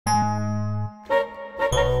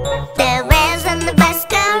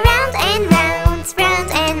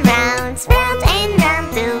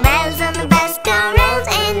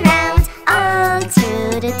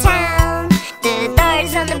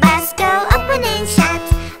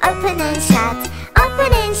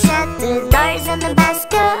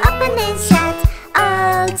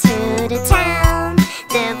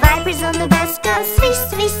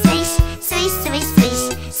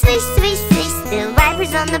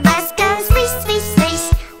bus goes swish, swish, swish,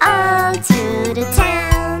 all to the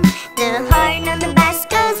town. The horn on the bus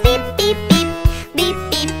goes beep, beep, beep, beep,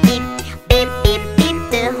 beep, beep, beep, beep, beep.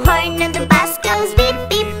 The horn on the bus goes beep,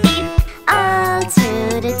 beep, beep, all to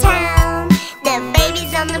the town. The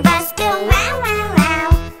babies on the bus go wow, wow, wow,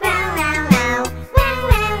 wow, wow, wow, wow,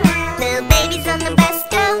 wow, wow. The babies on the bus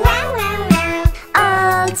go wow, wow, wow,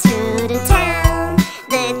 all to the town.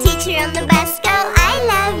 The teacher on the bus go I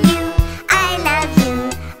love you, I love you,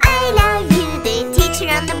 I love you. The teacher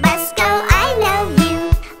on the bus go I love you,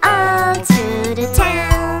 all to the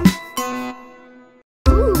town.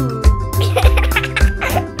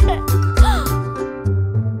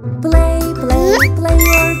 Play, play, play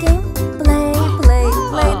your game. Play, play,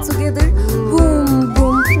 play together. Boom,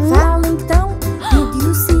 boom, falling down. Did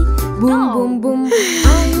you see? Boom, boom, boom.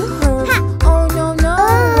 Are you hurt? Oh no, no.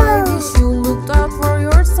 I wish you looked out for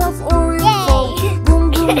yourself or you fall. Boom,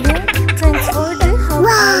 boom, boom. Thanks for the help. I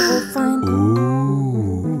will find.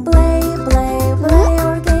 Play, play, play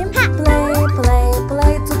your game. Play, play,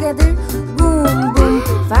 play together. Boom, boom,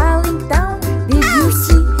 falling down. Did you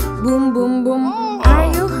see? Boom, boom, boom. Are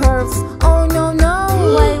you hurt? Oh no, no.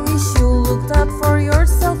 I wish you looked out for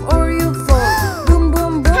yourself or you fall. Boom,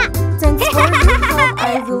 boom, boom. Thanks for the help.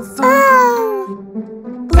 I will find.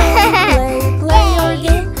 Play, play, play your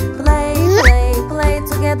game. Play, play, play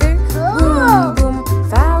together. Boom, boom,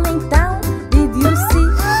 falling down. Did you see?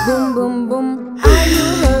 Boom, boom, boom. Are you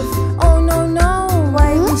hurt? Oh no, no. I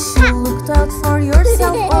wish you looked out for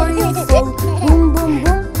yourself or you fall. Boom, boom,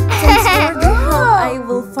 boom. Thanks for the help. I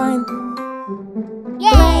will find.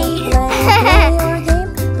 Play, play your game.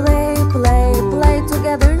 Play, play, play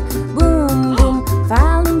together. Boom, boom,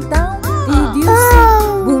 falling down. Did you see?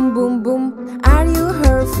 Boom, boom, boom. Are you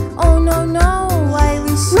hurt? Oh no, no. I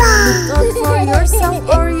wish you looked out for yourself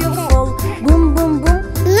or you fall. Boom, boom, boom.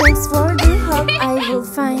 Thanks for the help. I will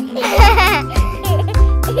find.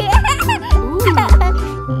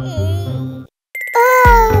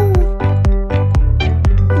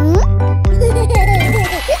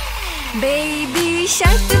 Baby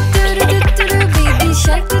shark, do-do-do-do-do-do. Baby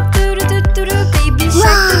shark, do-do-do-do-do-do. Baby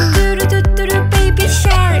shark, do-do-do-do-do-do. Baby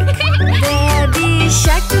shark. Daddy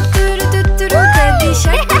shark, do-do-do-do-do-do. Daddy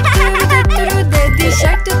shark, do-do-do-do-do-do. Daddy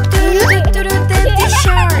shark, do-do-do-do-do-do. Daddy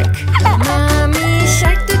shark. Mommy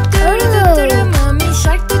shark, do-do-do-do-do. Mommy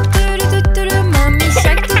shark, do-do-do-do-do. Mommy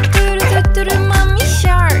shark, do-do-do-do-do. Mommy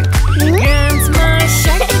shark. Grandma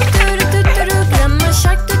shark, do-do-do-do-do. Grandma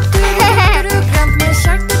shark, do-do-do-do-do. Grandma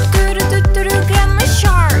shark, do-do-do-do-do. Grandma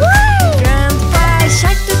shark. Grandpa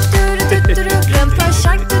shark, do-do-do-do-do. Grandpa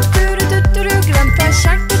shark, do-do-do-do-do. Grandpa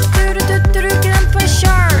shark, do-do-do-do-do. Grandpa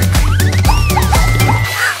shark.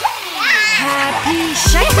 Happy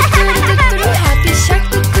shark, do-do-do-do-do. Happy shark,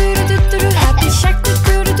 do-do-do-do-do. Happy shark,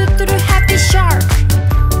 do-do-do-do-do. Happy shark.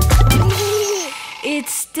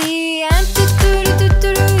 It's the end,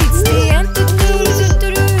 do-do-do-do-do. It's the end,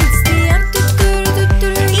 do-do-do-do-do. It's the end, do-do-do-do-do.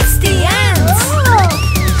 It's the end.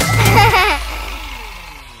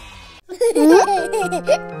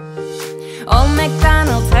 Old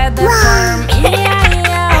MacDonald had a farm,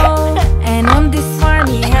 E-I-E-O. And on this farm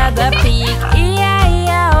he had a pig,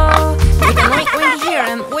 E-I-E-O. With an oink-oink here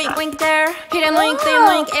and oink-oink there. Here and oink, there and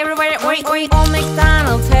oink, everywhere, oink-oink. Old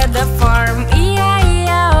MacDonald had a farm,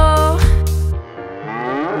 E-I-E-O.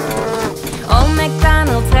 Old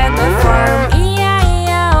MacDonald had a farm,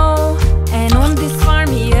 E-I-E-O. And on this farm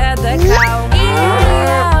he had a cow,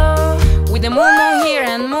 E-I-E-O. With a moo-moo here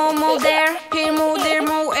and moo-moo there. Here moo, there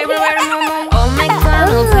moo, everywhere moo-moo. Old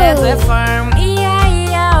MacDonald had a farm,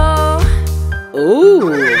 E-I-E-O.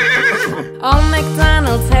 Old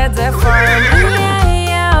MacDonald had a farm,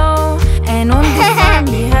 E-I-E-O. And on this farm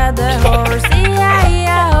he had a horse,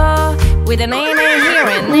 E-I-E-O. With a neigh-neigh here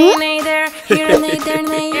and neigh-neigh there. Here and neigh, there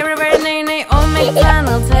neigh, everywhere neigh-neigh. Old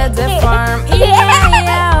MacDonald had a farm,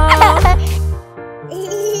 E-I-E-O.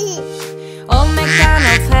 Old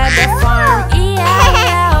MacDonald had a farm,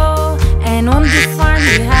 E-I-E-O. And on this farm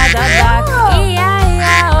he had a duck,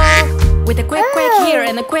 E-I-E-O. With a quack-quack here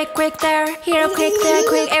and a quack-quack there. Here a quack, there a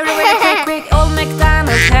quack, everywhere a quack-quack. Old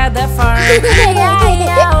MacDonald had a farm,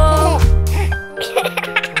 E-I-E-O.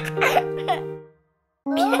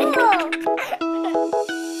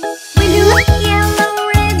 We do yellow,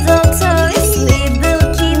 red, all toys. Little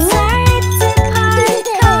kids are at the park.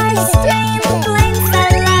 Cars, trains, planes,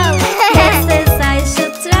 hello. Yes, yes, I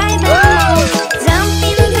should try them all. Jump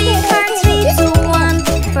in the car, 3, 2, 1.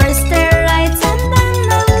 First the right and then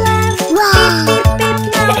the left. Beep, beep, beep,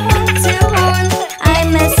 now what you want?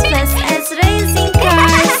 I'm as fast as racing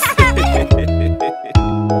cars.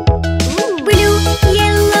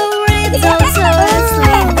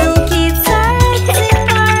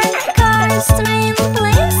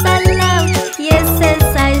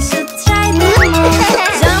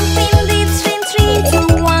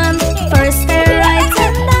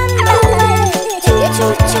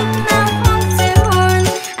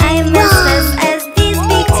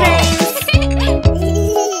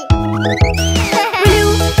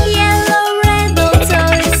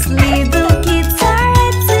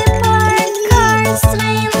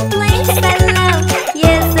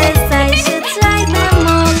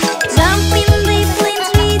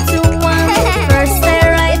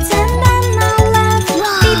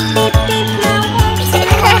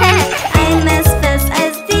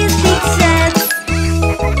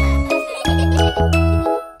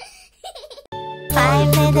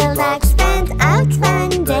 Five little ducks went out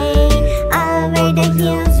one day, over the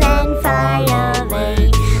hills and far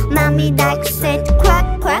away. Mommy duck said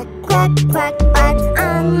quack, quack, quack, quack, but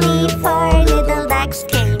only four little ducks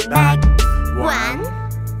came back. 1,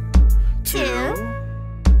 2,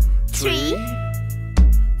 3,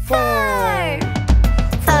 4.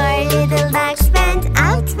 Four little ducks went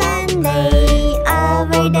out one day,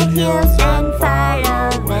 over the hills and far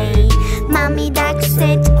away. Mommy duck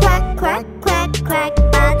said quack, quack, quack, quack,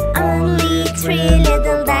 but only three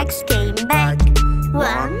little ducks came back.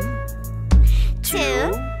 1,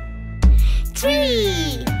 2,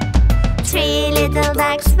 3. Three little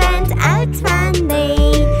ducks went out one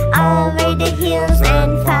day, over the hills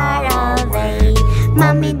and far away.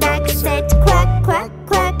 Mommy duck said quack, quack,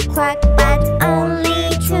 quack, quack, but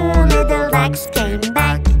only two little ducks came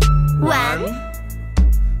back. 1,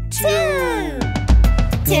 2.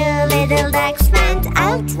 Two little ducks went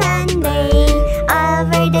out one day,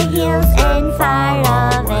 over the hills and far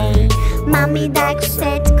away. Mommy duck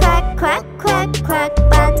said quack, quack, quack, quack,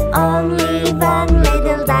 but only one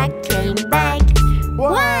little duck came back.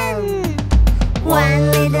 One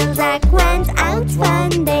little duck went out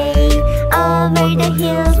one day, over the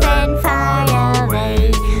hills and far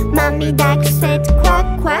away. Mommy duck said quack,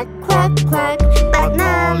 quack, quack, quack, but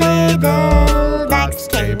no little ducks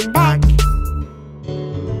came back.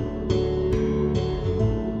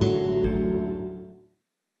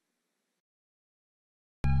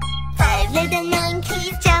 Five little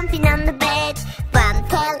monkeys jumping on the bed. One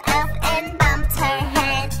fell off and bumped her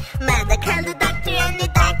head. Mother called the doctor and the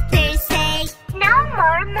doctor said, "No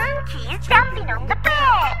more monkeys jumping on the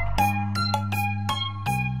bed."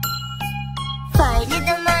 Four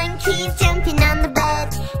little monkeys jumping on the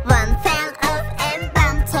bed. One fell off and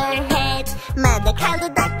bumped her head. Mother called the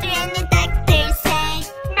doctor and the doctor said,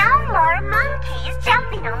 "No more monkeys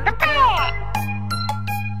jumping on the bed."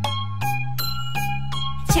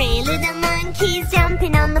 Three little monkeys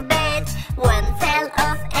jumping on the bed. One fell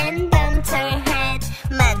off and bumped her head.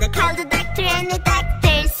 Mother called the doctor and the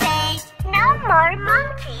doctor said, "No more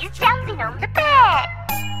monkeys jumping on the bed."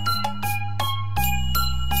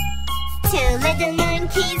 Two little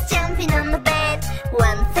monkeys jumping on the bed.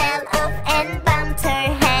 One fell off and bumped her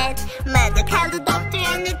head. Mother called the doctor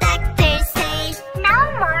and the doctor said, "No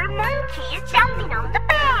more monkeys jumping on the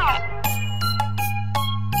bed."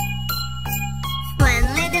 One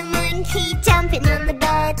little monkey jumping on the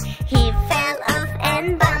bed. He fell off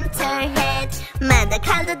and bumped her head. Mother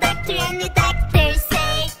called the doctor and the doctor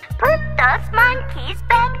said, "Put those monkeys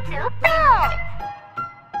back to bed."